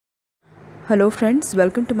Hello friends,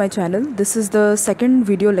 welcome to my channel. This is the second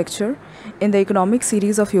video lecture in the economic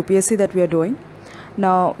series of UPSC that we are doing.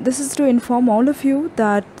 Now this is to inform all of you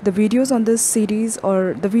that the videos on this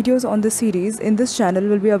series in this channel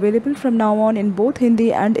will be available from now on in both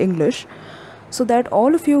Hindi and English, so that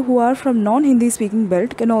all of you who are from non-Hindi speaking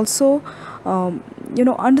belt can also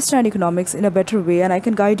understand economics in a better way, and I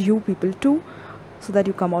can guide you people too, so that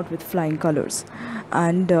you come out with flying colors.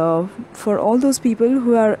 And for all those people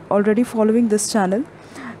who are already following this channel,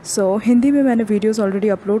 so Hindi में मैंने videos already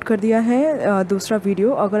upload कर दिया है। दूसरा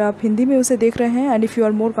video अगर आप हिंदी में उसे देख रहे हैं and if you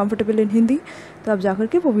are more comfortable in Hindi, तो आप जाकर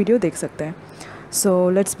के वो वीडियो देख सकते हैं। So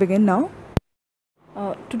let's begin now.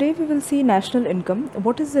 Today we will see national income.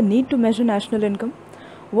 What is the need to measure national income?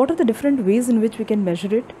 What are the different ways in which we can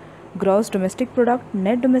measure it? Gross domestic product,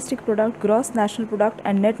 net domestic product, gross national product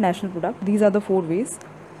and net national product. These are the four ways.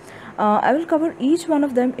 I will cover each one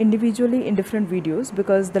of them individually in different videos,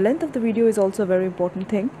 because the length of the video is also a very important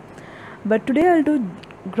thing. But today I'll do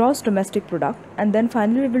gross domestic product, and then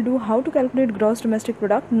finally we will do how to calculate gross domestic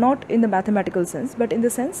product, not in the mathematical sense, but in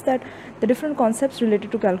the sense that the different concepts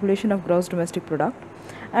related to calculation of gross domestic product.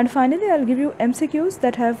 And finally I'll give you MCQs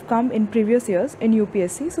that have come in previous years in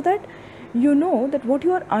UPSC, so that you know that what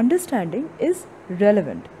you are understanding is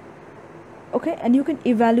relevant. Okay, and you can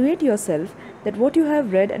evaluate yourself that what you have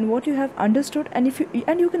read and what you have understood, and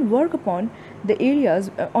you can work upon the areas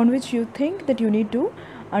on which you think that you need to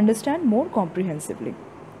understand more comprehensively.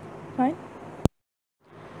 Fine.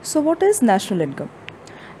 So what is national income?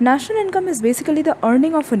 National income is basically the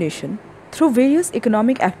earning of a nation through various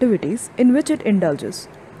economic activities in which it indulges.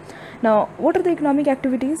 Now, what are the economic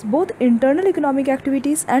activities? Both internal economic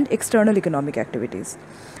activities and external economic activities.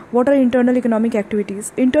 What are internal economic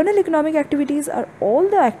activities? Internal economic activities are all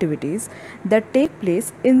the activities that take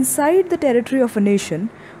place inside the territory of a nation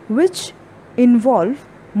which involve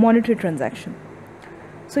monetary transaction.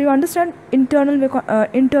 So you understand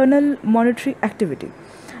internal monetary activity.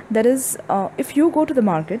 That is, if you go to the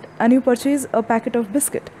market and you purchase a packet of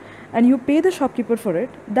biscuit and you pay the shopkeeper for it,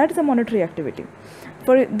 that is a monetary activity.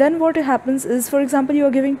 Then what happens is, for example, you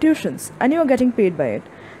are giving tuitions and you are getting paid by it.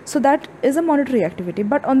 So that is a monetary activity.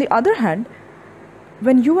 But on the other hand,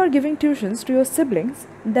 when you are giving tuitions to your siblings,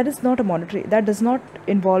 that is not a monetary, that does not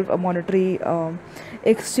involve a monetary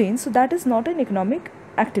exchange. So that is not an economic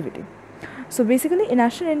activity. So basically,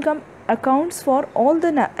 national income accounts for all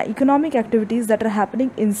the economic activities that are happening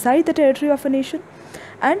inside the territory of a nation,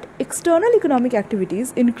 and external economic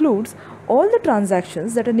activities includes all the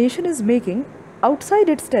transactions that a nation is making outside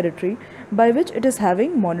its territory, by which it is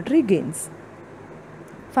having monetary gains.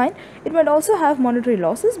 Fine. It might also have monetary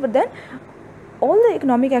losses, but then all the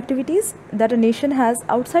economic activities that a nation has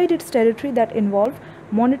outside its territory that involve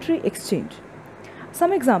monetary exchange.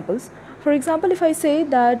 Some examples. For example, if I say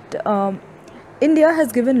that India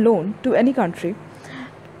has given loan to any country,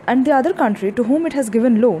 and the other country to whom it has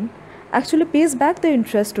given loan actually pays back the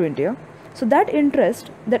interest to India. So that interest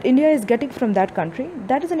that India is getting from that country,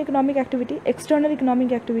 that is an economic activity, external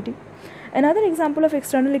economic activity. Another example of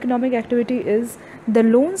external economic activity is the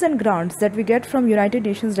loans and grants that we get from United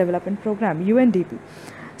Nations Development Program, UNDP.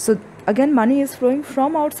 So again, money is flowing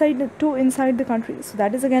from outside to inside the country. So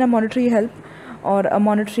that is again a monetary help or a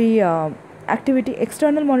monetary activity,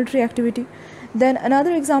 external monetary activity. Then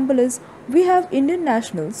another example is, we have Indian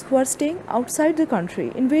nationals who are staying outside the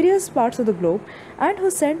country in various parts of the globe and who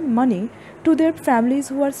send money to their families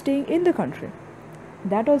who are staying in the country.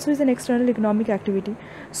 That also is an external economic activity.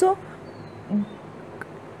 So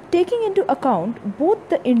taking into account both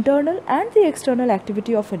the internal and the external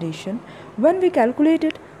activity of a nation, when we calculate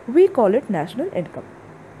it, we call it national income.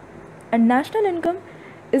 And national income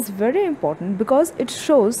is very important because it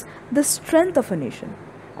shows the strength of a nation.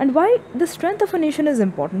 And why the strength of a nation is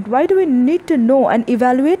important? Why do we need to know and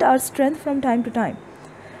evaluate our strength from time to time?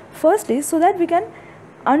 Firstly, so that we can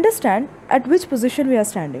understand at which position we are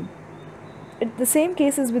standing. The same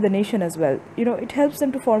case is with the nation as well. It helps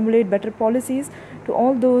them to formulate better policies to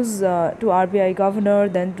all those, to RBI governor,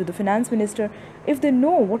 then to the finance minister. If they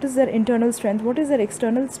know what is their internal strength, what is their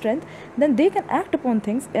external strength, then they can act upon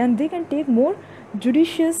things and they can take more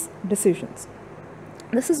judicious decisions.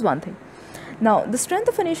 This is one thing. Now, the strength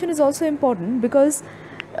of a nation is also important because,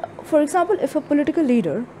 for example, if a political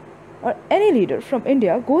leader or any leader from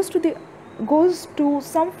India goes to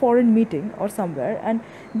some foreign meeting or somewhere and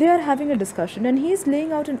they are having a discussion and he is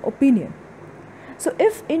laying out an opinion. So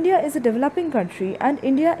if India is a developing country and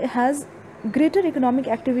India has greater economic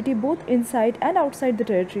activity both inside and outside the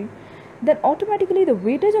territory, then automatically the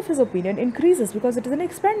weightage of his opinion increases because it is an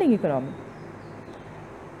expanding economy.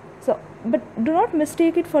 So, but do not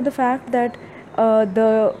mistake it for the fact that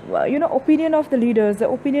the opinion of the leaders, the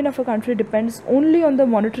opinion of a country depends only on the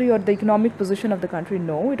monetary or the economic position of the country.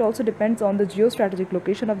 No, it also depends on the geostrategic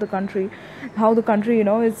location of the country, how the country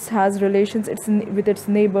has relations with its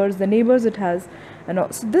neighbors, the neighbors it has,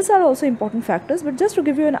 so these are also important factors. But just to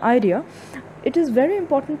give you an idea, it is very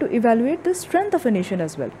important to evaluate the strength of a nation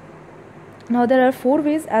as well. Now there are 4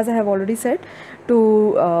 ways, as I have already said,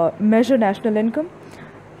 to measure national income.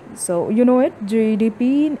 So you know it: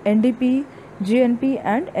 GDP, NDP, GNP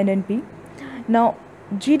and NNP. Now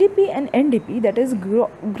GDP and NDP, that is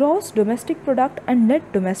gross domestic product and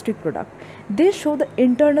net domestic product, they show the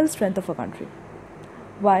internal strength of a country.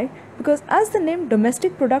 Why? Because as the name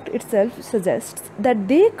domestic product itself suggests, that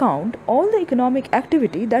they count all the economic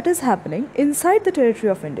activity that is happening inside the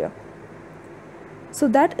territory of India. So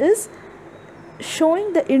that is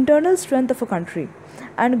showing the internal strength of a country.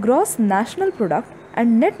 And gross national product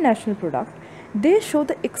and net national product, they show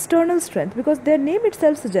the external strength, because their name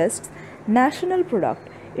itself suggests national product.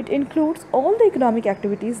 It includes all the economic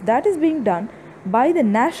activities that is being done by the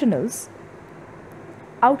nationals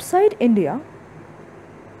outside India,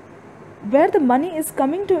 where the money is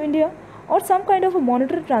coming to India or some kind of a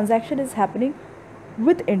monetary transaction is happening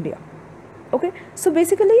with India. Okay, so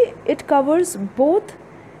basically it covers both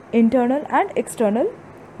internal and external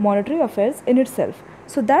monetary affairs in itself.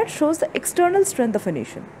 So that shows the external strength of a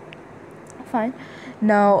nation. Fine.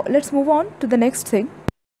 Now let's move on to the next thing,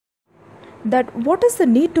 that what is the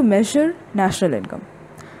need to measure national income.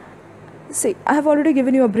 See, I have already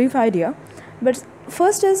given you a brief idea, but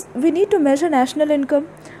first is we need to measure national income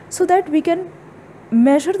so that we can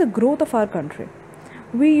measure the growth of our country.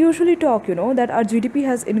 We usually talk, that our GDP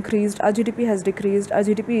has increased, our GDP has decreased, our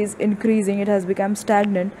GDP is increasing, it has become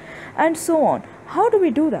stagnant, and so on. How do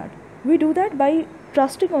we do that? We do that by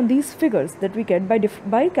trusting on these figures that we get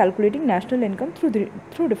by calculating national income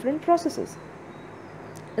through different processes,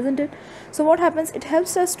 isn't it? So what happens? It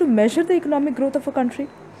helps us to measure the economic growth of a country.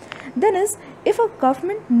 Then is, if a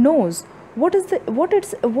government knows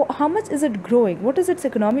how much is it growing, what is its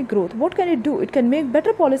economic growth, what can it do? It can make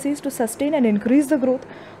better policies to sustain and increase the growth.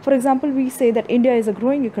 For example, we say that India is a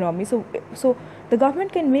growing economy, so the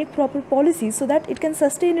government can make proper policies so that it can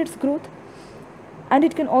sustain its growth, and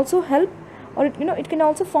it can also help, or it can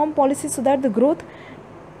also form policies so that the growth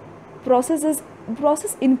process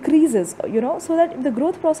increases, so that if the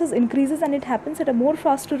growth process increases and it happens at a more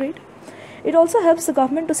faster rate. It also helps the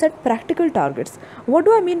government to set practical targets. What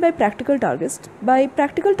do I mean by practical targets? By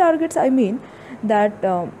practical targets, I mean that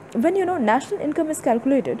when national income is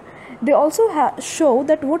calculated, they also show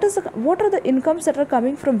that what are the incomes that are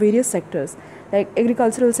coming from various sectors. Like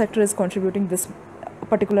agricultural sector is contributing this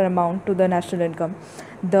particular amount to the national income,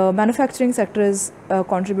 the manufacturing sector is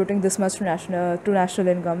contributing this much to national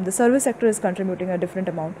income, the service sector is contributing a different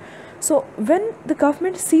amount. So when the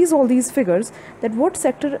government sees all these figures, that what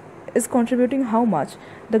sector is contributing how much,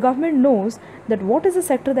 the government knows that what is the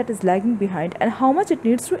sector that is lagging behind and how much it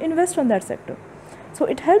needs to invest on that sector. So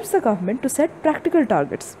it helps the government to set practical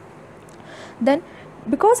targets. Then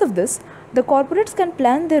because of this, the corporates can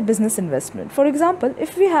plan their business investment. For example,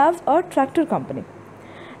 if we have a tractor company,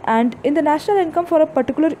 and in the national income for a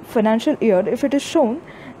particular financial year, if it is shown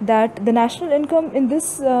that the national income in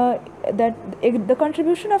this the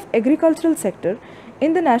contribution of agricultural sector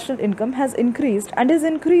in the national income has increased and is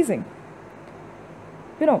increasing,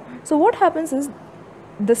 so what happens is,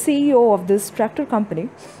 the CEO of this tractor company,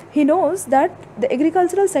 he knows that the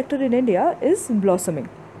agricultural sector in India is blossoming.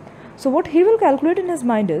 So what he will calculate in his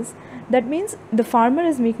mind is, that means the farmer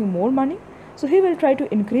is making more money, so he will try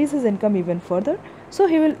to increase his income even further. So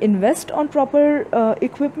he will invest on proper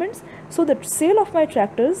equipments, so that sale of my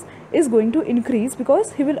tractors is going to increase,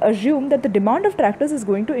 because he will assume that the demand of tractors is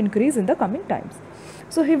going to increase in the coming times.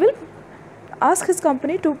 So he will ask his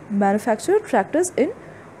company to manufacture tractors in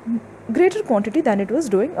greater quantity than it was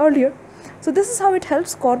doing earlier. So this is how it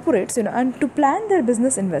helps corporates, and to plan their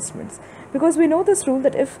business investments, because we know this rule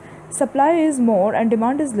that if supply is more and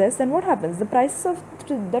demand is less, then what happens? The prices of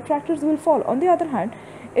the tractors will fall. On the other hand,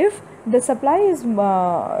 if the supply is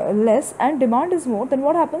less and demand is more, then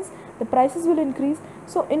what happens? The prices will increase.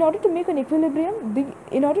 So in order to make an equilibrium,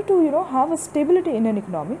 in order to have a stability in an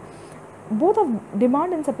economy, both of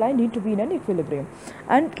demand and supply need to be in an equilibrium,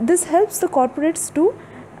 and this helps the corporates to,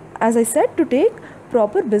 as I said, to take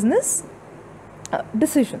proper business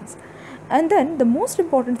decisions. And then the most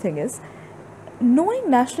important thing is, knowing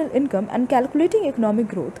national income and calculating economic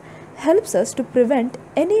growth helps us to prevent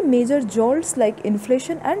any major jolts like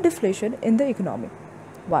inflation and deflation in the economy.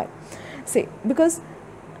 Why? See, because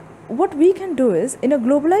what we can do is, in a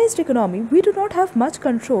globalized economy, we do not have much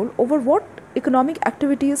control over what economic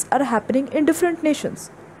activities are happening in different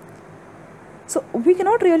nations. So we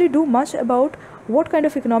cannot really do much about what kind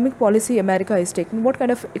of economic policy America is taking, what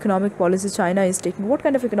kind of economic policy China is taking, what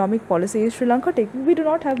kind of economic policy is Sri Lanka taking. We do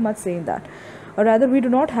not have much say in that, or rather we do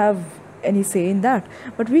not have any say in that.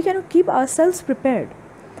 But we can keep ourselves prepared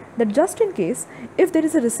that just in case if there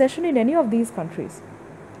is a recession in any of these countries,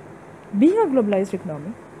 being a globalized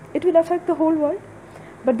economy, it will affect the whole world.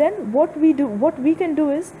 But then what we can do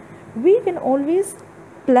is we can always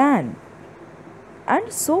plan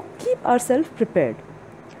and so keep ourselves prepared.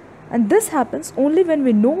 And this happens only when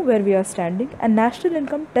we know where we are standing, and national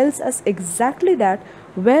income tells us exactly that,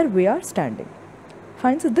 where we are standing.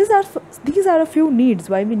 Fine. So these are a few needs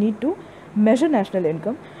why we need to measure national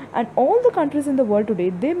income, and all the countries in the world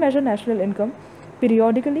today, they measure national income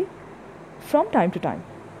periodically from time to time.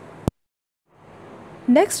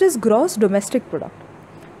 Next is gross domestic product.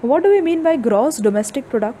 What do we mean by gross domestic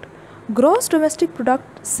product? Gross domestic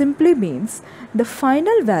product simply means the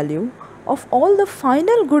final value of all the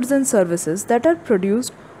final goods and services that are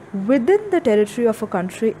produced within the territory of a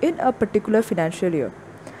country in a particular financial year.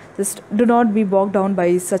 Just do not be bogged down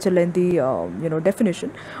by such a lengthy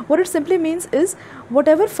definition. What it simply means is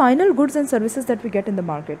whatever final goods and services that we get in the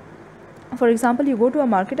market. For example, you go to a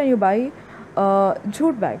market and you buy a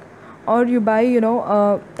jute bag, or you buy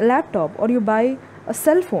a laptop, or you buy a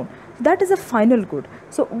cell phone. That is a final good.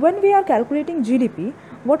 So when we are calculating GDP,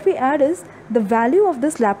 what we add is the value of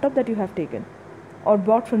this laptop that you have taken or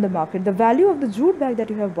bought from the market, the value of the jute bag that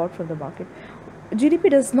you have bought from the market. GDP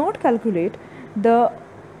does not calculate the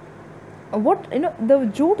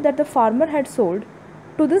jute that the farmer had sold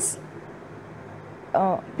to this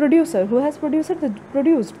producer who has produced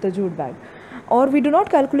the jute bag. Or we do not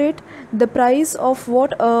calculate the price of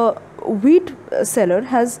what a wheat seller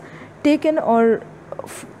has taken, or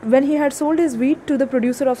when he had sold his wheat to the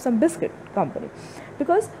producer of some biscuit company.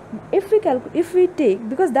 Because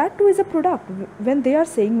because that too is a product. When they are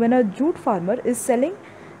saying, when a jute farmer is selling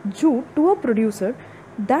jute to a producer,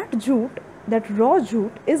 that raw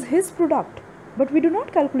jute is his product. But we do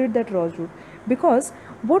not calculate that raw jute, because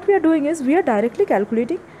what we are doing is we are directly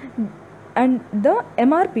calculating and the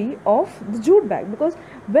MRP of the jute bag. Because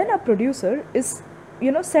when a producer is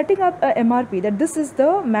setting up a MRP, that this is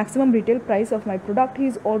the maximum retail price of my product, he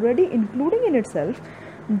is already including in itself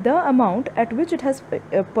the amount at which it has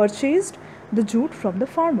purchased the jute from the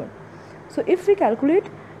farmer. So if we calculate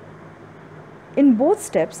in both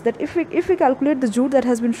steps, that if we calculate the jute that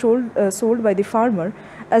has been sold by the farmer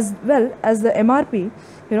as well as the MRP,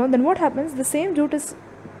 then what happens? The same jute is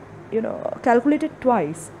calculated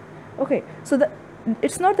twice. Okay, so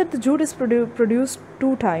it's not that the jute is produced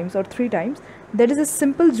 2 times or 3 times. There is a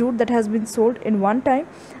simple jute that has been sold in one time,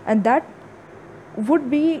 and that would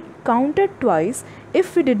be counted twice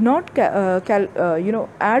if we did not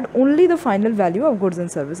add only the final value of goods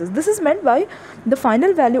and services. This is meant by the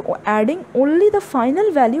final value, adding only the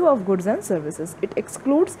final value of goods and services. It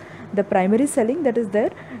excludes the primary selling that is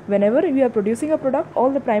there. Whenever we are producing a product,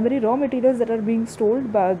 all the primary raw materials that are being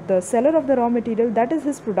sold by the seller of the raw material, that is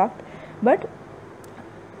his product, but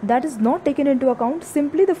that is not taken into account.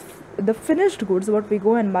 Simply the finished goods, what we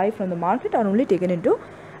go and buy from the market, are only taken into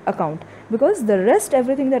account, because the rest,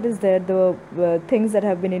 everything that is there, the things that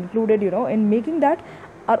have been included in making that,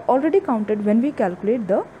 are already counted when we calculate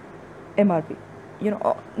the MRP.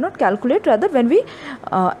 Not calculate, rather when we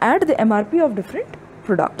add the MRP of different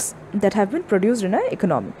products that have been produced in an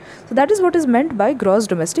economy. So that is what is meant by gross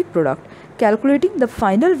domestic product, calculating the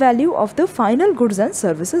final value of the final goods and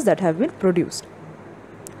services that have been produced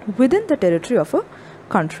within the territory of a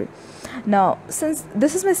country. Now, since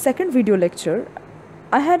this is my second video lecture,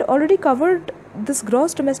 I had already covered this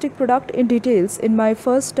gross domestic product in details in my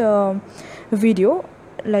first video.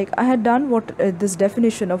 Like, I had done this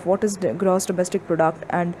definition of what is the gross domestic product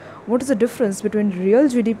and what is the difference between real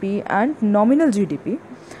GDP and nominal GDP.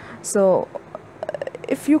 So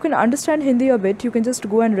if you can understand Hindi a bit, you can just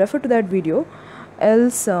go and refer to that video.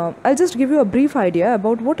 Else I'll just give you a brief idea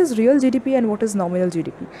about what is real GDP and what is nominal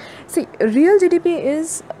GDP. See, real GDP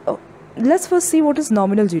is let's first see what is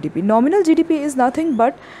nominal GDP. Nominal GDP is nothing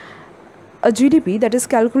but a GDP that is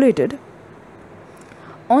calculated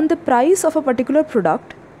on the price of a particular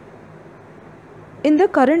product in the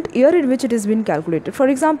current year in which it is being calculated. For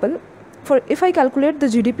example, if I calculate the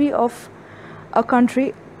GDP of a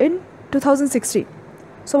country in 2016,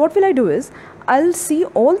 so what will I do is, I'll see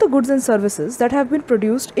all the goods and services that have been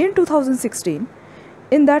produced in 2016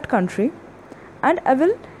 in that country, and I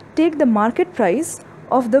will take the market price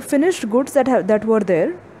of the finished goods that were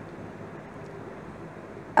there.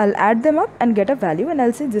 I'll add them up and get a value, and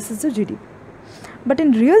I'll say this is the GDP. But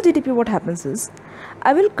in real GDP, what happens is,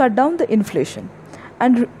 I will cut down the inflation.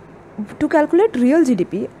 And to calculate real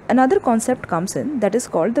GDP, another concept comes in that is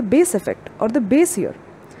called the base effect or the base year.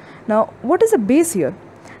 Now, what is a base year?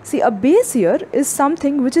 See, a base year is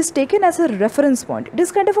something which is taken as a reference point. It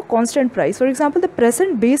is kind of a constant price. For example, the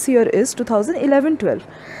present base year is 2011-12.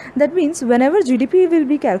 That means whenever GDP will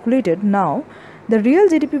be calculated now, the real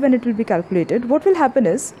GDP when it will be calculated, what will happen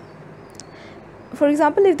is, for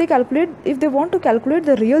example, if they want to calculate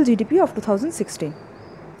the real GDP of 2016,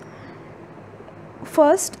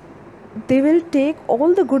 first they will take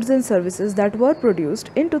all the goods and services that were produced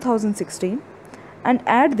in 2016 and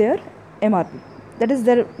add their MRP, that is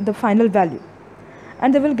the final value,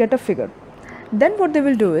 and they will get a figure. Then what they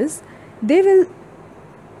will do is, they will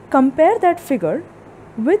compare that figure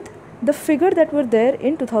with the figure that were there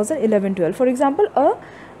in 2011-12. For example,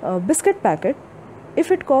 a biscuit packet,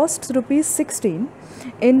 if it costs rupees 16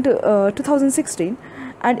 in 2016,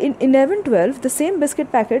 and in 11-12 the same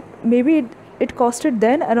biscuit packet, maybe it costed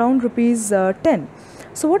then around rupees 10.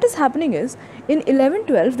 So what is happening is, in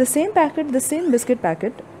 11-12 the same biscuit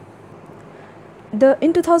packet,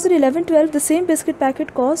 in 2011-12 the same biscuit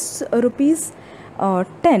packet costs rupees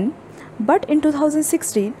 10, but in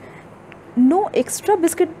 2016 no extra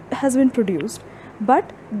biscuit has been produced,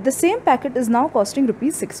 but the same packet is now costing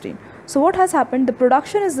rupees 16. So what has happened? The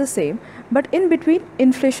production is the same, but in between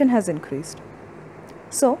inflation has increased.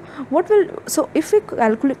 So if we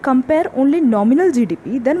compare only nominal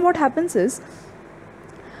GDP, then what happens is,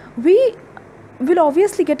 we will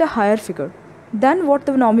obviously get a higher figure than what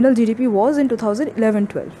the nominal GDP was in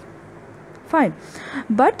 2011-12. Fine.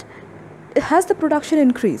 But has the production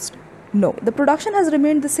increased? No, the production has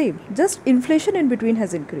remained the same, just inflation in between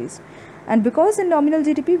has increased. And because in nominal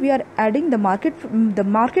GDP we are adding the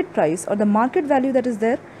market price or the market value that is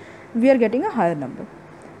there, we are getting a higher number.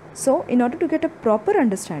 So in order to get a proper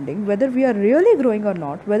understanding whether we are really growing or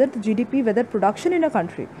not, whether the GDP, whether production in a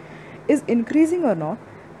country is increasing or not,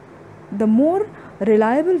 the more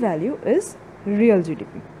reliable value is real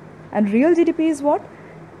GDP. And real GDP is what?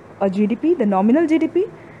 A GDP, the nominal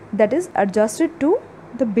GDP, that is adjusted to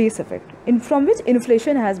the base effect, from which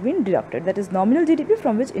inflation has been deducted. That is nominal GDP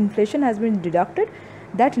from which inflation has been deducted,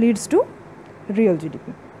 that leads to real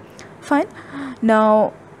GDP. Fine.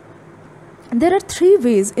 Now, there are three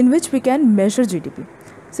ways in which we can measure GDP.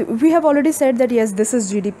 So we have already said that yes, this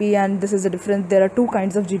is GDP and this is the difference. There are two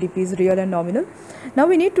kinds of GDPs, real and nominal. Now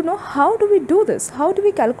we need to know, how do we do this? How do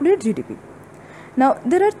we calculate GDP? Now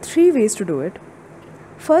there are three ways to do it.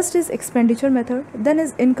 First is expenditure method, then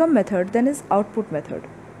is income method, then is output method.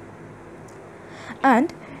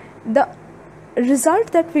 And the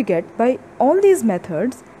result that we get by all these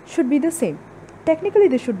methods should be the same. Technically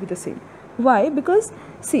they should be the same. Why? Because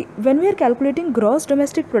see, when we are calculating gross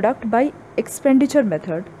domestic product by expenditure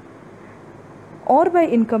method or by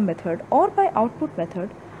income method or by output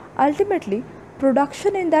method, ultimately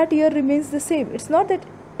production in that year remains the same. It's not that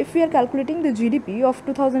if we are calculating the GDP of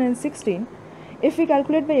 2016, if we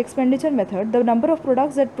calculate by expenditure method, the number of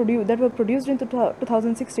products that were produced in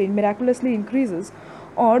 2016 miraculously increases,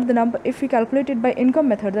 or the number, if we calculate it by income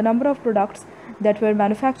method, the number of products that were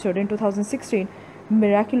manufactured in 2016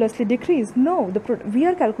 miraculously decrease. No, we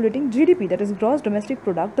are calculating GDP, that is gross domestic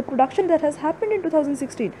product, the production that has happened in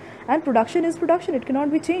 2016, and production is production, it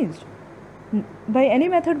cannot be changed. By any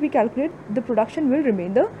method we calculate, the production will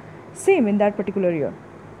remain the same in that particular year.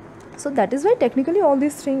 So that is why technically all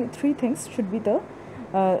these three things should be the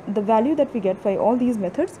value that we get by all these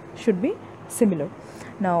methods should be similar.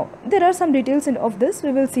 Now there are some details of this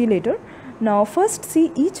we will see later. Now first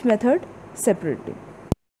see each method separately.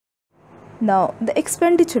 Now the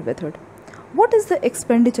expenditure method. What is the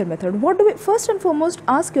expenditure method? What do we, first and foremost,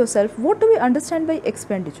 ask yourself, what do we understand by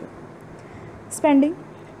expenditure? Spending.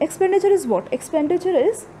 Expenditure is what? Expenditure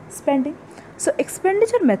is spending. So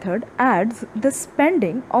expenditure method adds the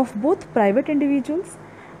spending of both private individuals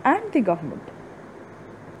and the government.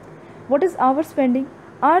 What is our spending?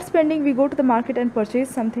 Our spending, we go to the market and purchase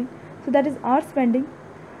something. So that is our spending.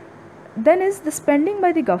 Then is the spending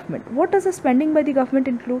by the government. What does the spending by the government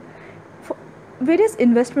include? For various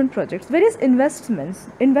investment projects, various investments,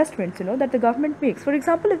 that the government makes. For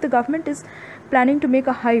example, if the government is planning to make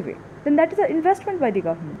a highway, then that is an investment by the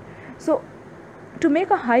government. So to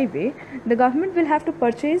make a highway, the government will have to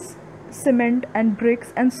purchase cement and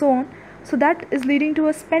bricks and so on. So that is leading to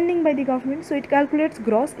a spending by the government. So it calculates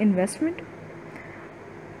gross investment.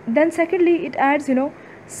 Then secondly, it adds,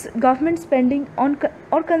 government spending on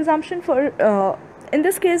or consumption for, in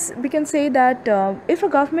this case, we can say that if a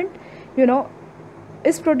government,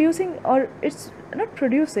 is producing, or it's not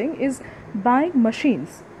producing, is buying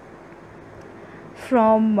machines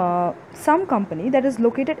from some company that is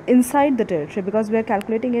located inside the territory, because we are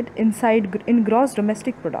calculating it inside in gross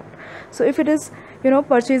domestic product. So if it is,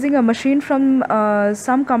 purchasing a machine from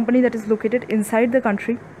some company that is located inside the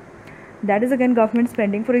country, that is again government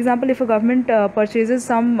spending. For example, if a government purchases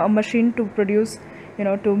some machine to produce,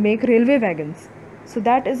 to make railway wagons, so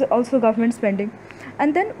that is also government spending.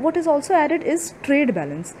 And then what is also added is trade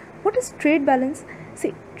balance. What is trade balance?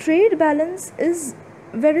 See, trade balance is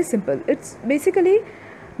very simple. It's basically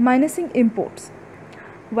minusing imports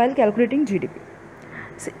while calculating GDP.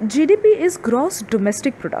 See, GDP is gross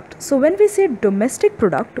domestic product. So when we say domestic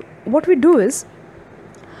product, what we do is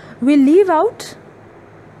we leave out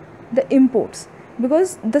the imports,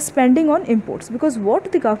 because the spending on imports, because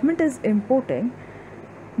what the government is importing,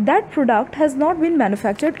 that product has not been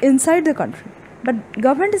manufactured inside the country, but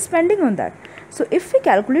government is spending on that. So if we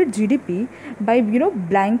calculate GDP by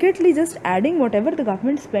blanketly just adding whatever the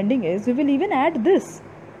government spending is, we will even add this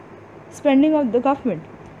spending of the government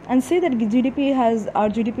and say that our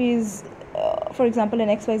GDP is for example an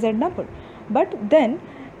XYZ number, but then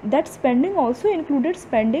that spending also included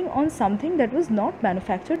spending on something that was not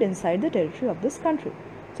manufactured inside the territory of this country.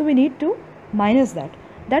 So we need to minus that.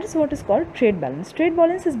 That is what is called trade balance. Trade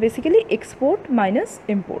balance is basically export minus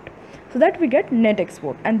import, so that we get net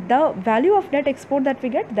export, and the value of net export that we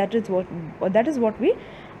get, that is what we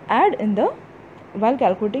add in the while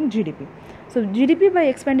calculating GDP. So GDP by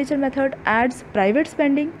expenditure method adds private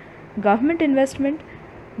spending, government investment,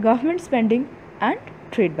 government spending, and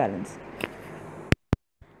trade balance.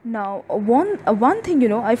 Now, one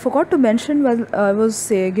thing I forgot to mention while I was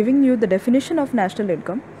giving you the definition of national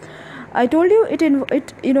income. I told you it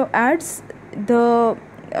adds the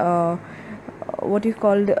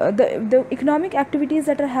the economic activities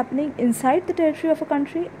that are happening inside the territory of a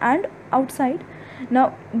country and outside.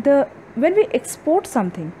 Now, when we export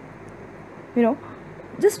something,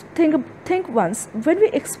 just think once, when we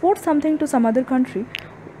export something to some other country,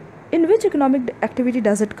 in which economic activity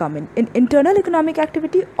does it come in internal economic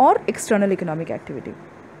activity or external economic activity?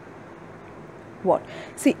 What?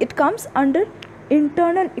 See, it comes under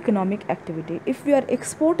internal economic activity. If we are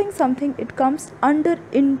exporting something, it comes under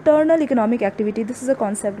internal economic activity. This is a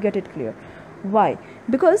concept, get it clear. Why?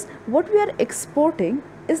 Because what we are exporting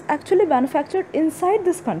is actually manufactured inside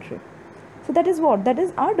this country. So that is what? That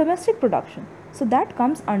is our domestic production. So that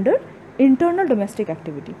comes under internal domestic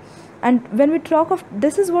activity. And when we talk of,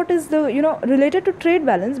 this is what is the related to trade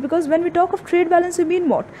balance, because when we talk of trade balance, we mean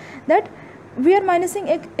what? That we are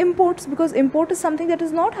minusing imports, because import is something that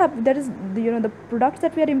is not that is the products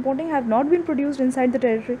that we are importing have not been produced inside the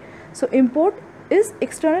territory. So import is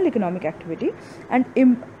external economic activity, and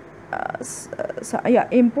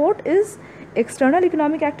import is external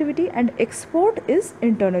economic activity and export is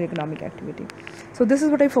internal economic activity. So this is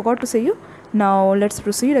what I forgot to say you. Now let's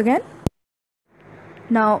proceed again.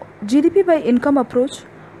 Now, GDP by income approach.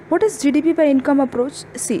 What is GDP by income approach?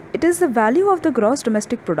 See, it is the value of the gross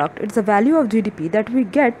domestic product. It's the value of GDP that we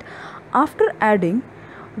get after adding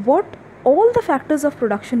what all the factors of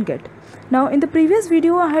production get. Now, in the previous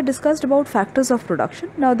video, I had discussed about factors of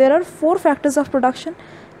production. Now, there are 4 factors of production: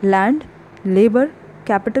 land, labor,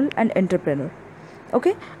 capital, and entrepreneur.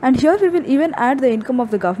 Okay, and here we will even add the income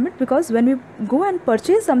of the government, because when we go and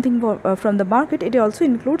purchase something from the market, it also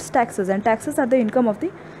includes taxes, and taxes are the income of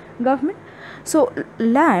the government. So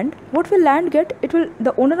land, what will land get?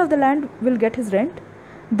 The owner of the land will get his rent.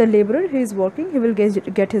 The laborer who is working, he will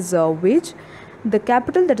get his wage. The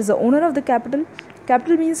capital, that is the owner of the capital.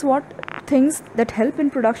 Capital means what? Things that help in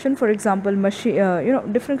production, for example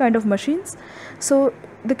different kind of machines. So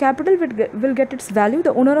the capital will get its value,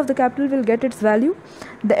 the owner of the capital will get its value.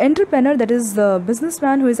 The entrepreneur, that is the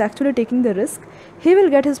businessman who is actually taking the risk, he will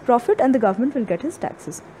get his profit, and the government will get his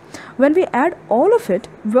taxes. When we add all of it,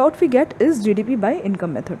 what we get is GDP by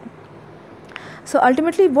income method. So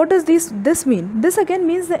ultimately, what does this mean? This again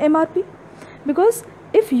means the MRP, because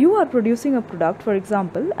if you are producing a product, for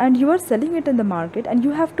example, and you are selling it in the market, and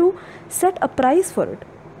you have to set a price for it,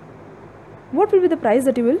 what will be the price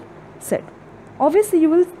that you will set? Obviously, you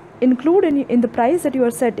will include in the price that you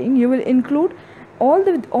are setting, you will include all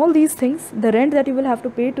these things: the rent that you will have to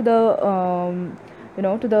pay to the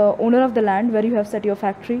to the owner of the land where you have set your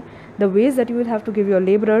factory, the wage that you will have to give your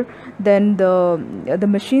laborer, then the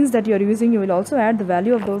machines that you are using, you will also add the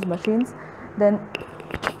value of those machines. Then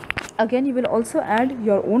again, you will also add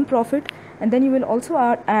your own profit, and then you will also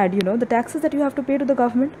add the taxes that you have to pay to the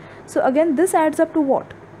government. So again, this adds up to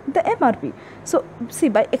what? The MRP. So see,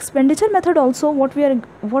 by expenditure method also, what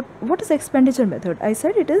is expenditure method? I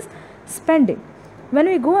said it is spending. When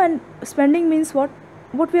we go and spending means what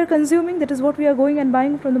we are consuming, that is what we are going and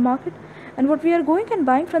buying from the market. And what we are going and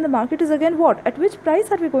buying from the market is again what? At which price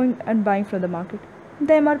are we going and buying from the market?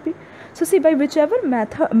 The MRP. So see, by whichever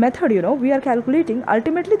method we are calculating,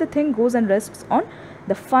 ultimately the thing goes and rests on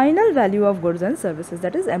the final value of goods and services,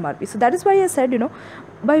 that is MRP. So that is why I said,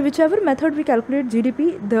 by whichever method we calculate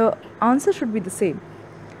GDP, the answer should be the same.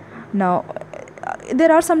 Now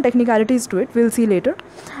there are some technicalities to it, we'll see later.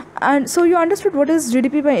 And so you understood what is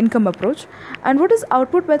GDP by income approach, and what is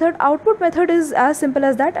output method. Output method is as simple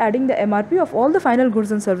as that, adding the MRP of all the final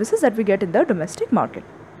goods and services that we get in the domestic market.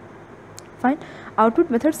 Fine.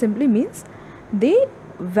 Output method simply means the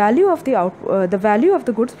value of the value of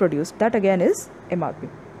the goods produced, that again is MRP.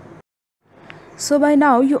 So by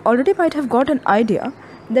now you already might have got an idea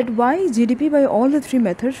that why GDP by all the three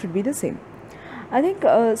methods should be the same. I think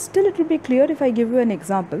still it will be clear if I give you an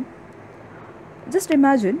example. Just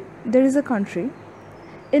imagine there is a country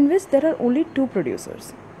in which there are only two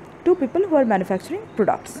producers, two people who are manufacturing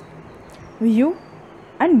products, you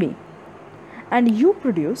and me, and you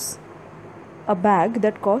produce a bag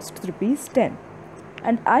that costs rupees 10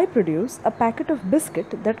 and I produce a packet of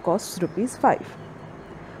biscuit that costs rupees 5.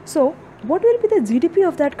 So what will be the GDP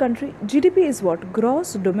of that country? GDP is what?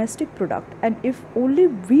 Gross domestic product. And if only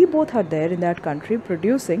we both are there in that country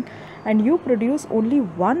producing, and you produce only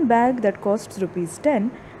one bag that costs rupees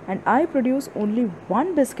 10 and I produce only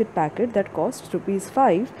one biscuit packet that costs rupees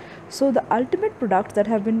 5, so the ultimate products that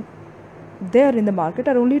have been there in the market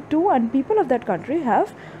are only two, and people of that country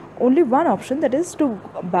have only one option, that is to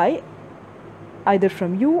buy either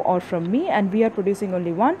from you or from me, and we are producing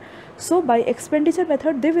only one. So by expenditure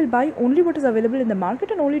method they will buy only what is available in the market,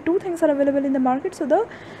 and only two things are available in the market. So the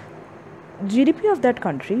GDP of that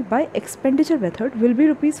country by expenditure method will be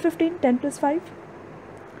rupees 15, 10 plus 5,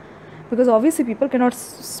 because obviously people cannot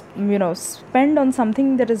spend on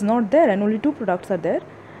something that is not there and only two products are there.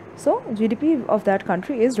 So GDP of that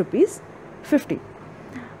country is rupees 50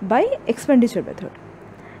 by expenditure method.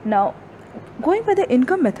 Now going by the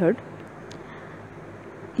income method,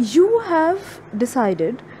 you have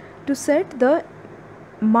decided to set the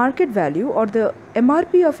market value or the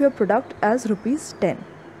MRP of your product as rupees 10,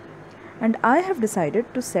 and I have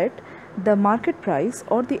decided to set the market price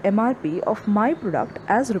or the MRP of my product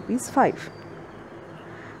as rupees 5.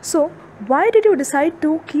 So why did you decide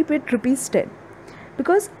to keep it rupees 10?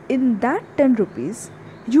 Because in that 10 rupees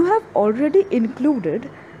you have already included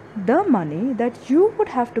the money that you would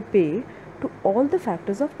have to pay to all the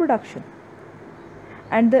factors of production.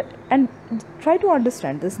 And try to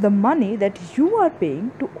understand this, the money that you are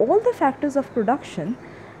paying to all the factors of production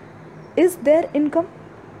is their income,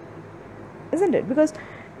 isn't it? Because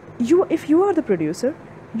if you are the producer,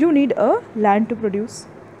 you need a land to produce,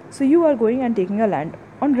 so you are going and taking a land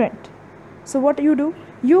on rent. So what do?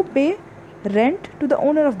 You pay rent to the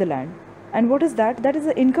owner of the land, and what is that? That is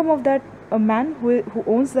the income of that man who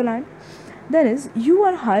owns the land. Then is you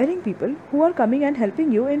are hiring people who are coming and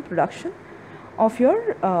helping you in production of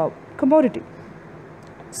your commodity.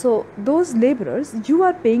 So those laborers, you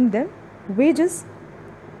are paying them wages.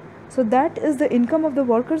 So that is the income of the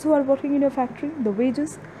workers who are working in your factory, the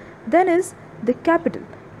wages. Then is the capital.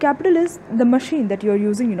 Capital is the machine that you are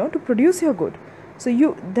using, to produce your good. So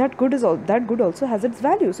that good also has its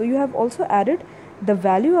value. So you have also added the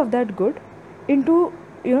value of that good into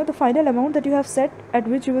the final amount that you have set at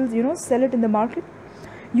which you will sell it in the market.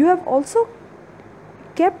 You have also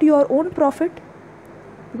kept your own profit,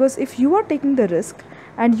 because if you are taking the risk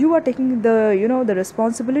and you are taking the the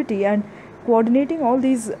responsibility and coordinating all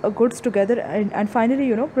these goods together and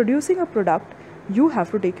finally producing a product, you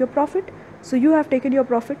have to take your profit. So you have taken your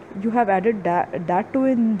profit, you have added that to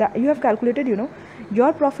in that, you have calculated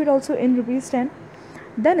your profit also in rupees 10.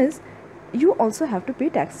 Then is you also have to pay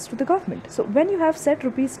taxes to the government. So when you have set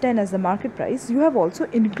rupees 10 as the market price, you have also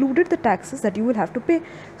included the taxes that you will have to pay.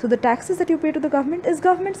 So the taxes that you pay to the government is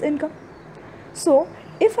government's income. So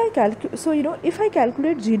if I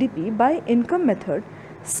calculate GDP by income method,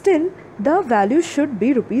 still the value should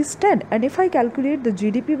be rupees 10. And if I calculate the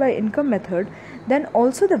GDP by income method, then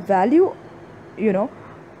also the value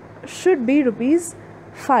should be rupees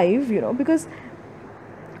 5, because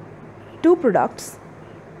two products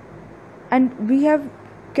and we have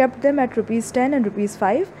kept them at rupees 10 and rupees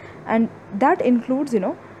 5, and that includes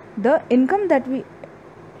the income that we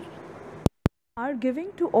are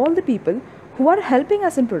giving to all the people who are helping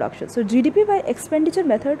us in production. So GDP by expenditure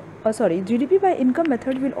method, GDP by income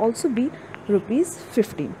method will also be rupees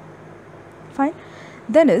 15. Fine.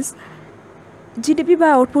 Then is GDP by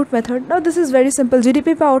output method. Now this is very simple.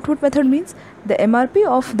 GDP by output method means the MRP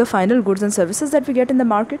of the final goods and services that we get in the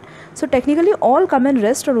market. So technically all come and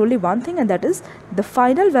rest on only one thing, and that is the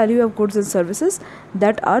final value of goods and services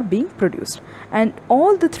that are being produced. And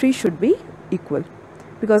all the three should be equal,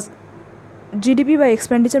 because GDP by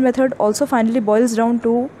expenditure method also finally boils down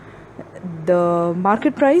to the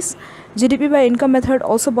market price. GDP by income method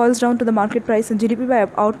also boils down to the market price, and GDP by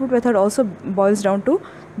output method also boils down to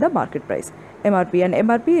the market price, MRP. And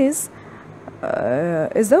MRP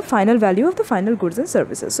is the final value of the final goods and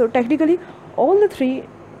services. So technically all the three,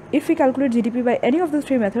 if we calculate GDP by any of the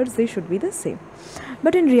three methods, they should be the same.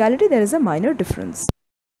 But in reality there is a minor difference.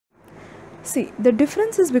 See, the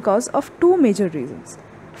difference is because of two major reasons.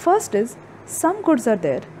 First is, some goods are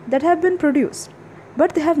there that have been produced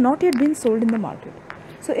but they have not yet been sold in the market.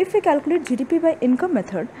 So if we calculate GDP by income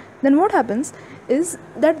method, then what happens is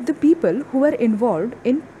that the people who are involved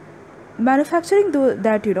in manufacturing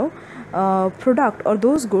that product or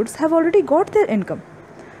those goods have already got their income.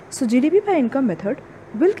 So GDP by income method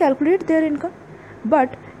will calculate their income,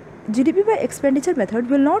 but GDP by expenditure method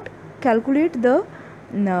will not calculate the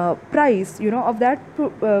price of that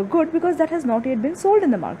good, because that has not yet been sold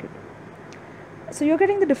in the market. So you're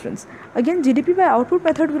getting the difference. Again, GDP by output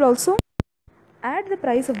method will also add the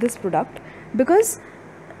price of this product, because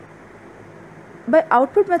by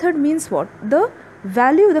output method means what? The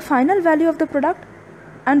final value of the product,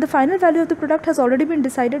 and the final value of the product has already been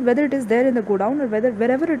decided, whether it is there in the godown or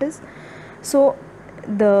wherever it is. So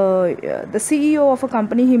the CEO of a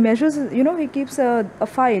company, he measures, he keeps a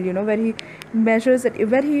file, where he measures it,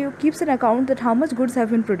 where he keeps an account that how much goods have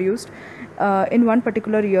been produced in one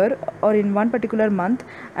particular year or in one particular month,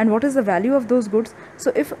 and what is the value of those goods.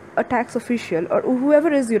 So if a tax official or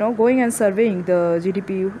whoever is going and surveying the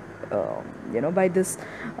GDP by this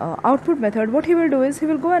output method, what he will do is he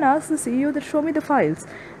will go and ask the CEO that show me the files,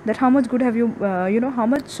 that how much good have you how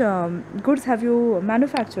much goods have you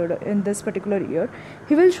manufactured in this particular year.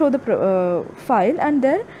 He will show the file, and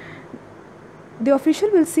there the official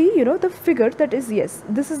will see the figure that is, yes,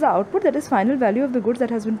 this is the output, that is final value of the goods that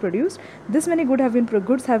has been produced, this many goods have been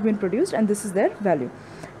produced, and this is their value.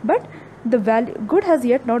 But the good has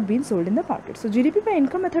yet not been sold in the market. So GDP by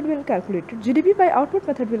income method will calculate it, GDP by output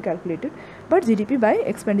method will calculate it, but GDP by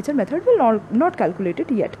expenditure method will not calculate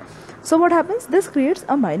it yet. So what happens? This creates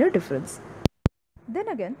a minor difference. Then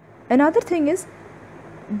again, another thing is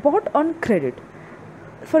bought on credit.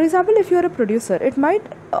 For example, if you are a producer, it might,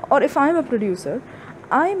 or if I am a producer,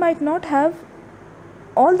 I might not have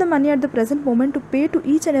all the money at the present moment to pay to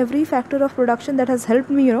each and every factor of production that has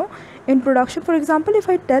helped me in production. For example, if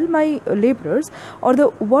I tell my laborers or the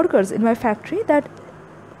workers in my factory that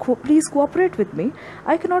please cooperate with me,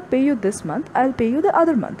 I cannot pay you this month, I'll pay you the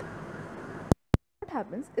other month. What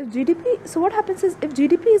happens if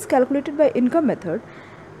GDP is calculated by income method,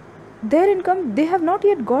 their income, they have not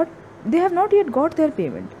yet got their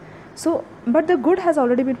payment. So but the good has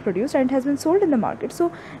already been produced and it has been sold in the market.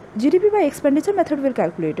 So GDP by expenditure method will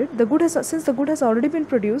calculate it. Since the good has already been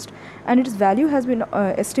produced and its value has been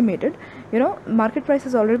estimated, market price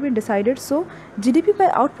has already been decided, so GDP by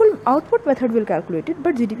output method will calculate it,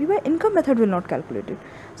 but GDP by income method will not calculate it.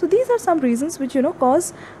 So these are some reasons which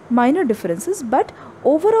cause minor differences, but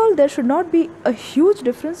overall there should not be a huge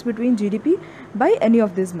difference between GDP by any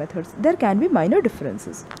of these methods. There can be minor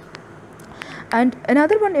differences. And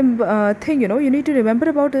another one thing you need to remember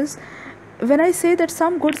about is, when I say that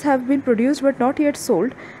some goods have been produced but not yet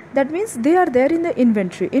sold, that means they are there in the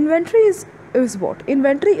inventory. Inventory is what?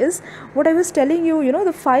 Inventory is what I was telling you,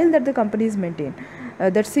 the file that the companies maintain,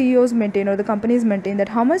 that CEOs maintain or the companies maintain, that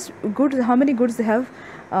how many goods they have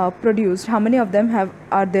produced, how many of them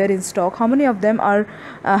are there in stock, how many of them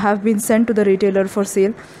have been sent to the retailer for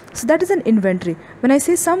sale. So that is an inventory. When I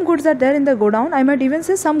say some goods are there in the godown, I might even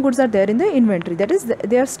say some goods are there in the inventory. That is,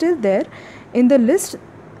 they are still there in the list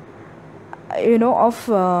of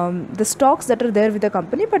the stocks that are there with the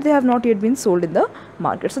company, but they have not yet been sold in the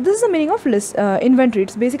market. So this is the meaning of list inventory.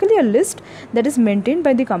 It's basically a list that is maintained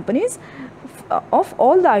by the companies of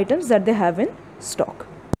all the items that they have in stock.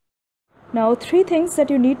 Now, three things that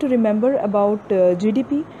you need to remember about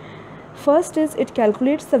GDP. First is, it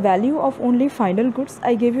calculates the value of only final goods.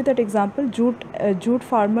 I gave you that example, jute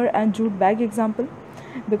farmer and jute bag example,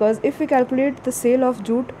 because if we calculate the sale of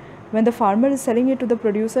jute when the farmer is selling it to the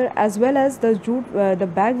producer, as well as the jute the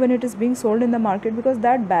bag when it is being sold in the market, because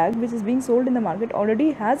that bag which is being sold in the market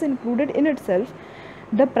already has included in itself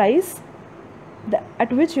the price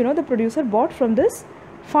at which the producer bought from this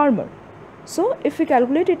farmer. So if we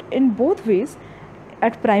calculate it in both ways,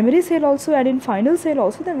 at primary sale also and in final sale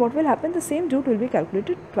also, then what will happen? The same jute will be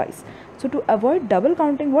calculated twice. So to avoid double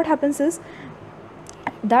counting, what happens is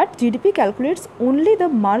that GDP calculates only the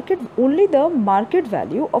market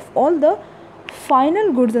value of all the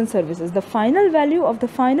final goods and services, the final value of the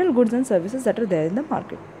final goods and services that are there in the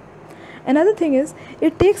market. Another thing is,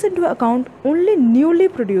 it takes into account only newly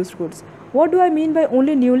produced goods. What do I mean by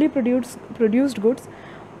only newly produced goods?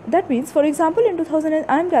 That means, for example, in 2000,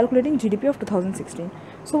 I am calculating GDP of 2016.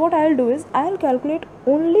 So what I will do is, I will calculate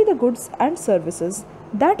only the goods and services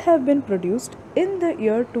that have been produced in the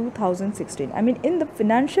year 2016. I mean in the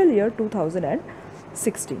financial year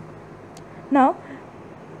 2016. Now,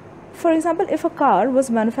 for example, if a car was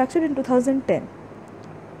manufactured in 2010,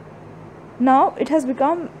 now it has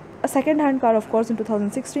become a second-hand car, of course, in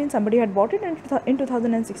 2016. Somebody had bought it, and in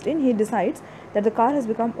 2016 he decides that the car has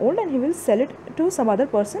become old and he will sell it to some other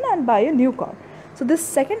person and buy a new car. So this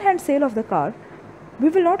second-hand sale of the car, we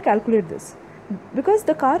will not calculate this, because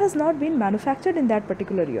the car has not been manufactured in that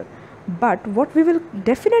particular year. But what we will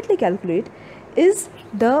definitely calculate is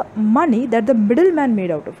the money that the middleman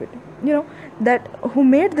made out of it. That who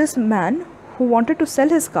made this man who wanted to sell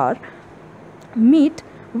his car meet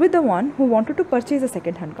with the one who wanted to purchase a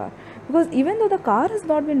second-hand car. Because even though the car has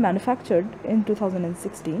not been manufactured in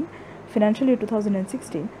 2016, financial year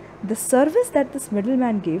 2016, the service that this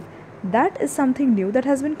middleman gave, that is something new that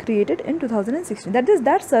has been created in 2016. That is,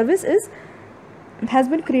 that service has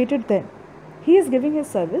been created then. He is giving his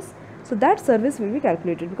service, so that service will be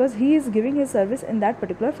calculated because he is giving his service in that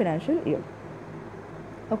particular financial year.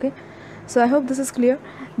 Okay, so I hope this is clear.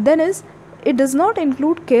 Then is, it does not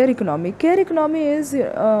include care economy. Care economy is,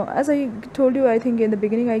 as I told you, I think in the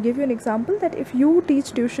beginning I gave you an example that if you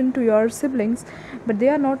teach tuition to your siblings but they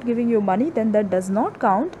are not giving you money, then that does not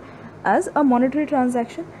count as a monetary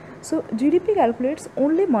transaction. So GDP calculates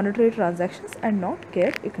only monetary transactions and not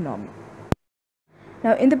care economy.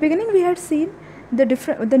 Now in the beginning we had seen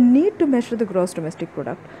the need to measure the gross domestic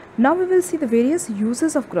product. Now we will see the various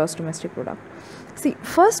uses of gross domestic product. See,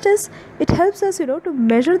 first is, it helps us to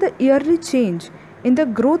measure the yearly change in the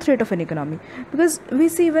growth rate of an economy, because we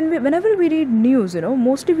see whenever we read news,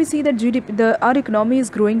 mostly we see that GDP, our economy is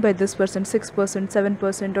growing by this percent, 6%,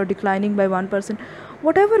 7%, or declining by 1%.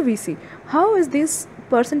 Whatever we see, how is this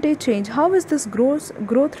percentage change? How is this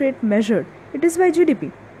growth rate measured? It is by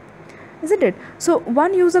GDP. Isn't it? So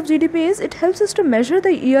one use of GDP is, it helps us to measure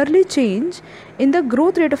the yearly change in the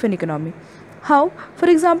growth rate of an economy. How? For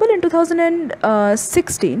example, in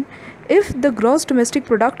 2016, if the gross domestic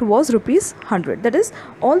product was rupees 100, that is,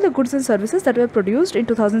 all the goods and services that were produced in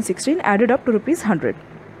 2016 added up to rupees 100.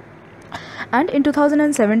 And in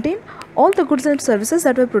 2017, all the goods and services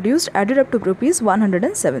that were produced added up to rupees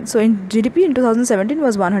 107. So in GDP in 2017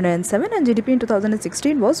 was 107 and GDP in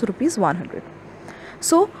 2016 was rupees 100.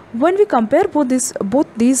 So when we compare both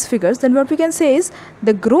these figures, then what we can say is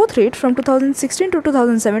the growth rate from 2016 to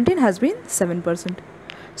 2017 has been 7%.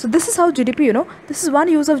 So this is how GDP, this is one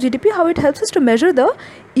use of GDP, how it helps us to measure the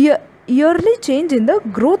yearly change in the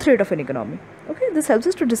growth rate of an economy. Okay, this helps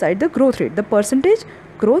us to decide the growth rate, the percentage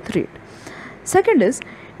growth rate. Second is,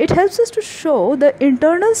 it helps us to show the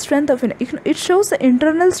internal strength of it shows the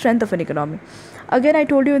internal strength of an economy. Again, I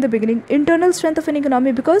told you in the beginning, internal strength of an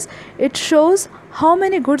economy, because it shows how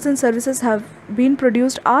many goods and services are being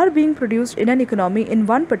produced in an economy in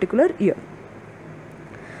one particular year.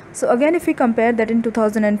 So again, if we compare that in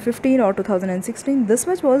 2015 or 2016, this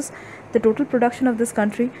much was the total production of this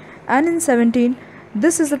country, and in 17,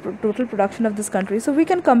 this is the total production of this country. So we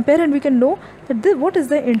can compare and we can know that what is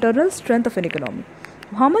the internal strength of an economy,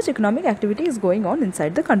 how much economic activity is going on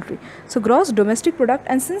inside the country. So gross domestic product,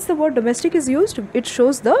 and since the word domestic is used, it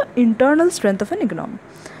shows the internal strength of an economy.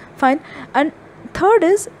 Fine. And third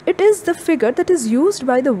is, it is the figure that is used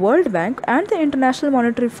by the World Bank and the International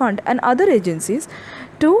Monetary Fund and other agencies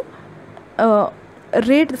to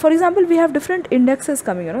rate. For example, we have different indexes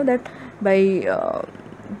coming, that by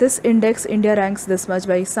this index India ranks this much,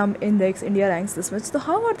 by some index India ranks this much. So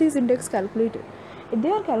how are these index calculated? They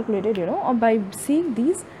are calculated, by seeing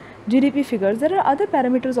these GDP figures. There are other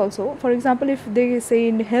parameters also. For example, if they say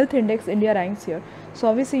in health index India ranks here, so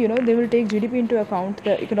obviously they will take GDP into account,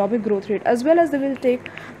 the economic growth rate, as well as they will take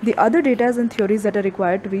the other data and theories that are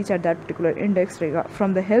required to reach at that particular index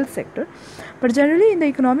from the health sector. But generally in the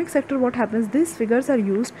economic sector, what happens, these figures are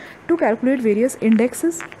used to calculate various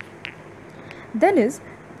indexes. Then is,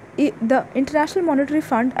 the International Monetary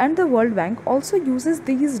Fund and the World Bank also uses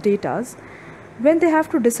these data when they have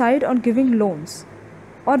to decide on giving loans,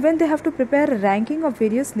 or when they have to prepare a ranking of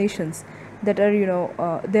various nations that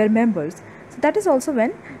are their members. So that is also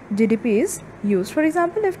when GDP is used. For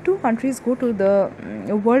example, if two countries go to the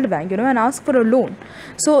World Bank, and ask for a loan,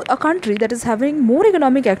 so a country that is having more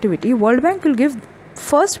economic activity, World Bank will give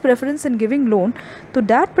first preference in giving loan to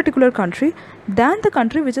that particular country than the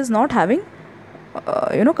country which is not having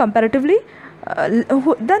comparatively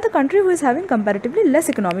than the country who is having comparatively less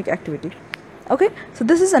economic activity. Okay, so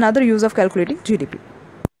this is another use of calculating GDP.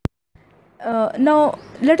 Now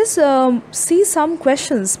let us see some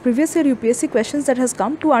questions, previous year UPSC questions that has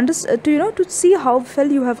come to see how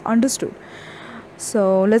well you have understood.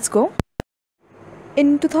 So let's go.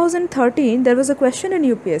 In 2013 there was a question in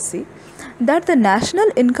UPSC that the national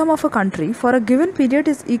income of a country for a given period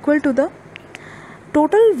is equal to the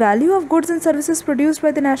total value of goods and services produced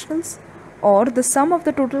by the nationals, or the sum of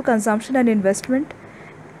the total consumption and investment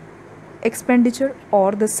expenditure,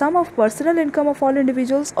 or the sum of personal income of all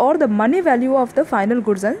individuals, or the money value of the final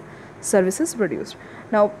goods and services produced.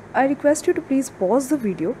 Now I request you to please pause the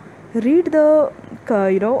video, read the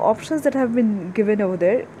options that have been given over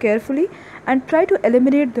there carefully, and try to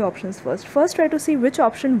eliminate the options first try to see which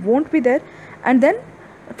option won't be there, and then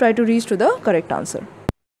try to reach to the correct answer.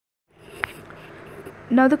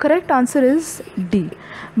 Now the correct answer is D.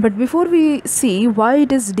 But before we see why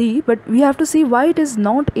it is D, but we have to see why it is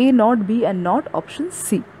not A, not B, and not option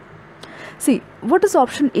C. See, what does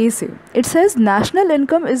option A say? It says national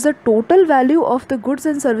income is the total value of the goods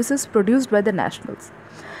and services produced by the nationals.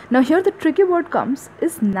 Now here the tricky word comes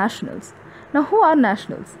is nationals. Now who are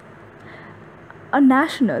nationals? A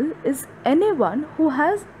national is anyone who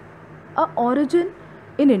has an origin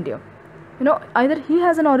in India. Either he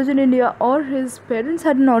has an origin in India or his parents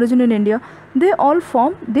had an origin in India. They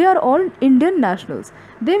are all Indian nationals.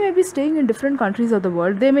 They may be staying in different countries of the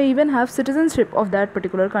world. They may even have citizenship of that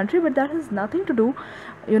particular country, but that has nothing to do,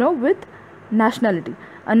 with nationality.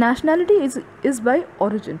 A nationality is by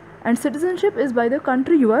origin, and citizenship is by the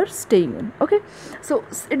country you are staying in. Okay, so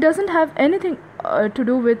it doesn't have anything to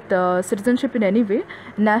do with citizenship in any way.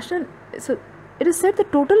 So it is said the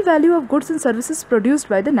total value of goods and services produced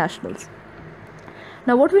by the nationals.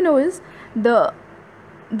 Now what we know is the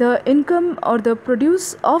income or the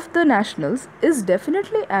produce of the nationals is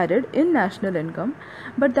definitely added in national income,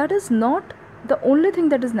 but that is not the only thing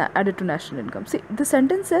that is added to national income. See, the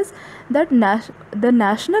sentence says that the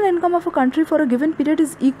national income of a country for a given period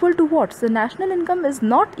is equal to what? The national income is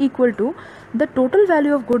not equal to the total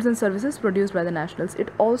value of goods and services produced by the nationals. It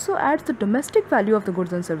also adds the domestic value of the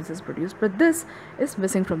goods and services produced, but this is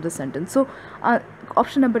missing from the sentence. So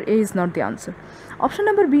option number A is not the answer. Option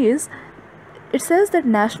number B is, it says that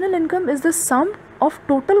national income is the sum of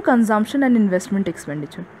total consumption and investment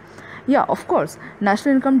expenditure. Yeah, of course,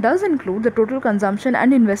 national income does include the total consumption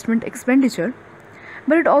and investment expenditure,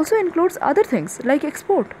 but it also includes other things like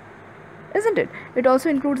export, isn't it? It also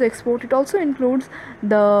includes export. It also includes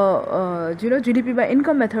the GDP by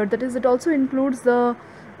income method. That is, it also includes the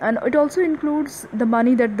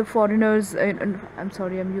money that the foreigners, I'm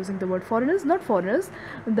sorry, I'm using the word foreigners, not foreigners,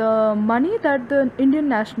 the money that the Indian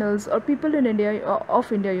nationals or people in India,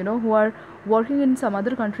 who are working in some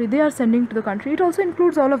other country, they are sending to the country. It also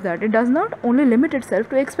includes all of that. It does not only limit itself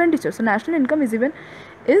to expenditure. So national income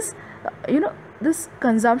this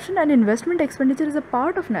consumption and investment expenditure is a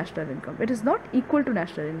part of national income. It is not equal to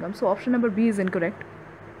national income. So option number B is incorrect.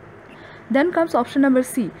 Then comes option number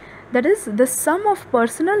C, that is the sum of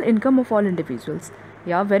personal income of all individuals.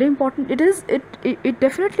 Yeah, very important. It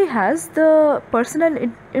definitely has the personal,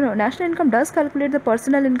 national income does calculate the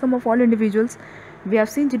personal income of all individuals. We have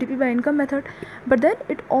seen GDP by income method, but then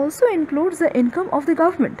it also includes the income of the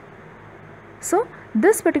government. So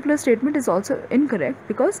this particular statement is also incorrect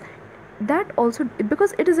because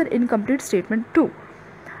it is an incomplete statement too.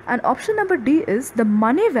 And option number D is the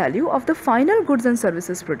money value of the final goods and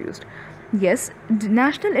services produced. Yes,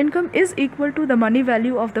 national income is equal to the money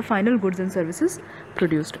value of the final goods and services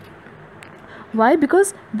produced. Why?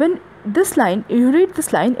 Because when you read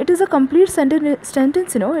this line, it is a complete sentence,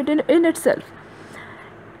 in itself.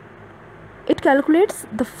 It calculates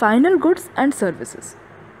the final goods and services.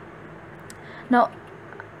 Now,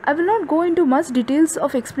 I will not go into much details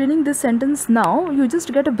of explaining this sentence now. You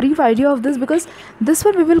just get a brief idea of this, because this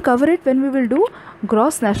one we will cover it when we will do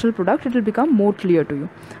gross national product. It will become more clear to you.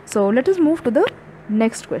 So let us move to the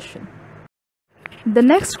next question. The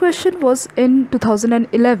next question was in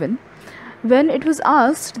 2011, when it was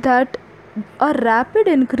asked that a rapid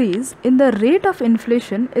increase in the rate of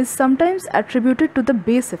inflation is sometimes attributed to the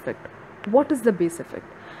base effect. What is the base effect?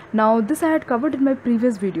 Now this I had covered in my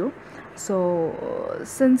previous video. So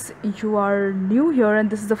since you are new here and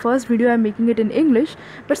this is the first video I am making it in English,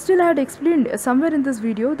 but still I had explained somewhere in this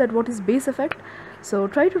video that what is base effect. So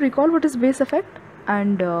try to recall what is base effect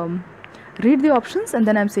and read the options, and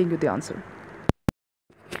then I'm saying you the answer.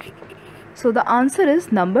 So the answer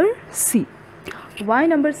is number C. Why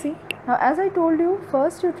number C? Now, as I told you,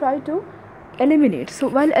 first you try to eliminate. So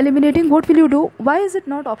while eliminating, what will you do? Why is it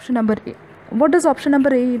not option number A? What does option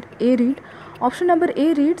number A read? Option number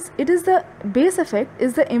A reads, it is the base effect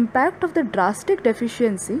is the impact of the drastic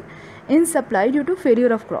deficiency in supply due to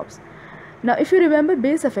failure of crops. Now, if you remember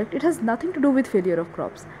base effect, it has nothing to do with failure of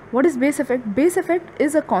crops. What is base effect? Base effect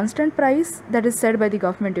is a constant price that is set by the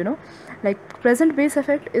government, like present base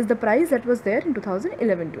effect is the price that was there in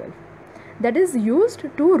 2011-12. That is used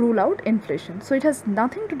to rule out inflation. So it has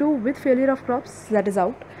nothing to do with failure of crops, that is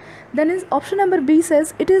out. Then is option number B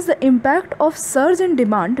says it is the impact of surge in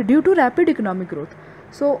demand due to rapid economic growth.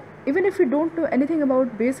 So even if we don't know anything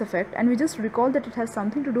about base effect and we just recall that it has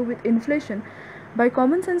something to do with inflation, by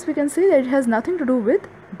common sense we can say that it has nothing to do with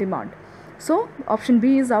demand. So option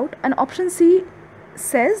B is out, and option C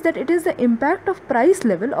says that it is the impact of price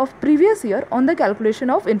level of previous year on the calculation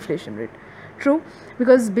of inflation rate. True,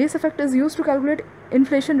 because base effect is used to calculate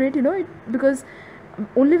inflation rate, because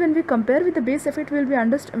only when we compare with the base effect we'll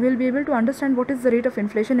be able to understand what is the rate of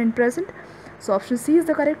inflation in present. So option C is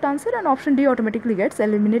the correct answer, and option D automatically gets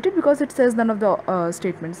eliminated because it says none of the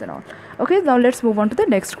statements and all. Okay, now let's move on to the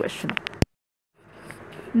next question.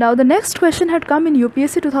 Now the next question had come in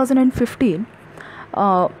UPSC 2015.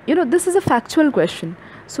 This is a factual question,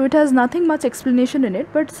 so it has nothing much explanation in it,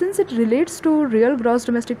 but since it relates to real gross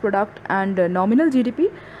domestic product and nominal GDP,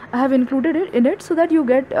 I have included it in it so that you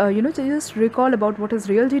get to just recall about what is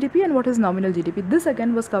real GDP and what is nominal GDP. This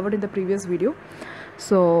again was covered in the previous video,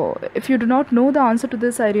 so if you do not know the answer to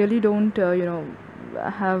this, I really don't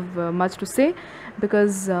have much to say,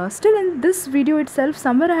 because still in this video itself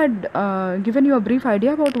somewhere I had given you a brief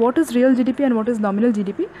idea about what is real GDP and what is nominal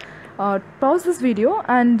GDP. Pause this video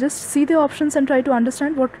and just see the options and try to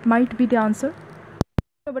understand what might be the answer.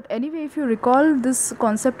 But anyway, if you recall this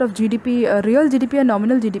concept of GDP, real GDP and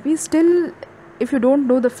nominal GDP, still if you don't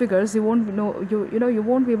know the figures, you won't know, you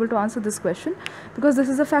won't be able to answer this question, because this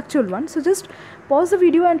is a factual one. So just pause the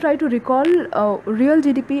video and try to recall real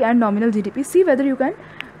GDP and nominal GDP. See whether you can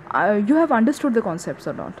you have understood the concepts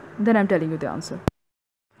or not. Then I'm telling you the answer.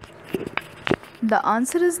 The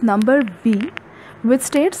answer is number B, which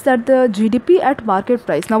states that the GDP at market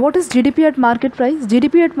price. Now what is GDP at market price?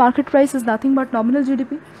 GDP at market price is nothing but nominal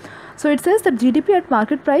GDP. So it says that GDP at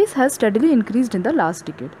market price has steadily increased in the last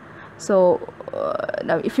decade. So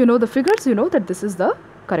now if you know the figures, you know that this is the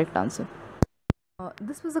correct answer.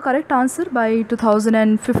 This was the correct answer by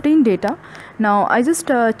 2015 data. Now I just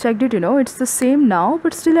checked it, it's the same now,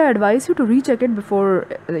 but still I advise you to recheck it before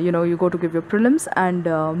you go to give your prelims and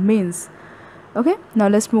mains. Okay, now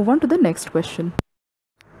let's move on to the next question.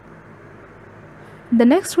 The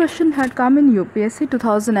next question had come in UPSC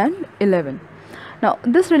 2011. Now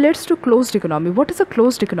this relates to closed economy. What is a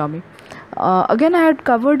closed economy? Again, I had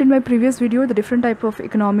covered in my previous video the different type of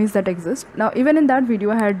economies that exist. Now even in that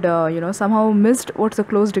video I had somehow missed what's a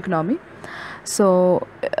closed economy. So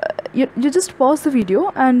you just pause the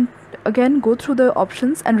video and again go through the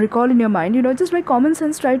options and recall in your mind, just by common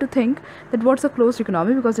sense try to think that what's a closed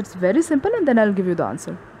economy, because it's very simple, and then I'll give you the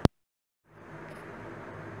answer.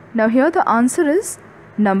 Now here the answer is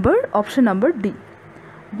option number D.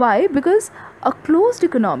 Why? Because a closed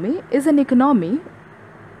economy is an economy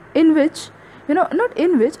in which, an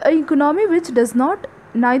economy which does not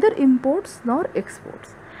neither imports nor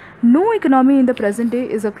exports. No economy in the present day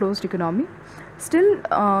is a closed economy. Still,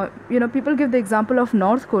 people give the example of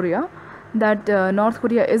North Korea, that North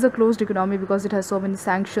Korea is a closed economy because it has so many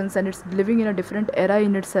sanctions and it's living in a different era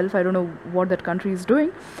in itself. I don't know what that country is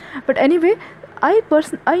doing, but anyway, I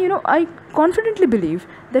confidently believe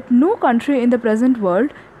that no country in the present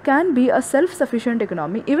world can be a self-sufficient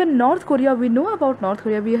economy. Even North Korea, we know about North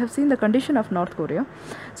Korea, we have seen the condition of North Korea.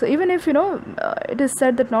 So even if it is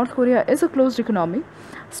said that North Korea is a closed economy,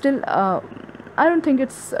 still I don't think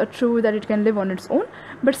it's true that it can live on its own.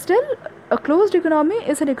 But still, a closed economy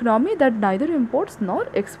is an economy that neither imports nor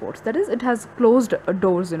exports. That is, it has closed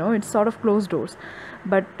doors, it's sort of closed doors.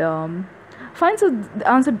 But fine, so the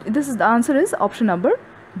answer is option number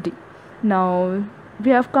D. Now we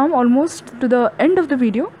have come almost to the end of the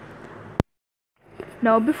video.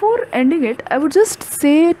 Now before ending it, I would just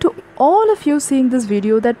say to all of you seeing this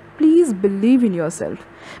video that please believe in yourself.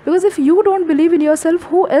 Because if you don't believe in yourself,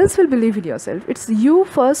 who else will believe in yourself? It's you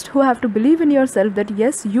first who have to believe in yourself that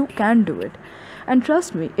yes, you can do it. And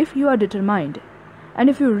trust me, if you are determined, and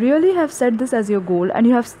if you really have set this as your goal and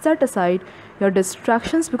you have set aside your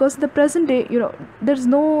distractions, because in the present day, there's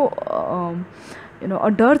no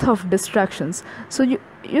a dearth of distractions. So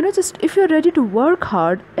just if you're ready to work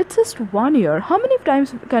hard, it's just 1 year. How many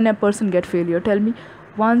times can a person get failure? Tell me.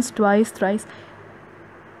 Once, twice, thrice.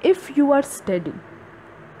 If you are steady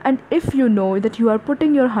and if you know that you are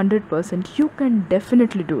putting your 100%, you can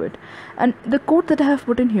definitely do it. And the quote that I have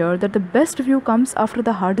put in here, that the best view comes after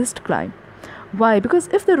the hardest climb. Why? Because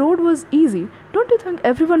if the road was easy, don't you think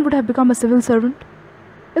everyone would have become a civil servant?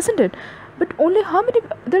 Isn't it? But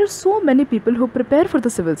there are so many people who prepare for the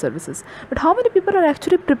civil services, but how many people are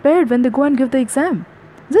actually prepared when they go and give the exam?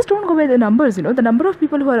 Just don't go by the numbers, the number of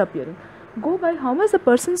people who are appearing. Go by how much the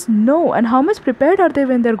persons know and how much prepared are they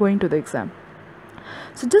when they're going to the exam.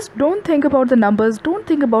 So just don't think about the numbers, don't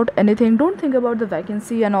think about anything, don't think about the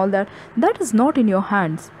vacancy and all that. That is not in your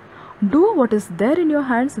hands. Do what is there in your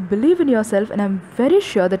hands, believe in yourself, and I'm very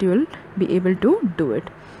sure that you will be able to do it.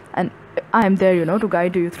 And I am there, to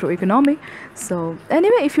guide you through economy. So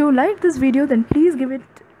anyway, if you like this video, then please give it,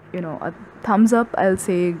 a thumbs up. I'll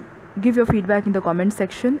say give your feedback in the comment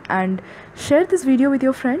section and share this video with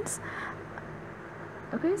your friends.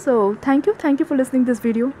 Okay, so thank you for listening to this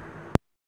video.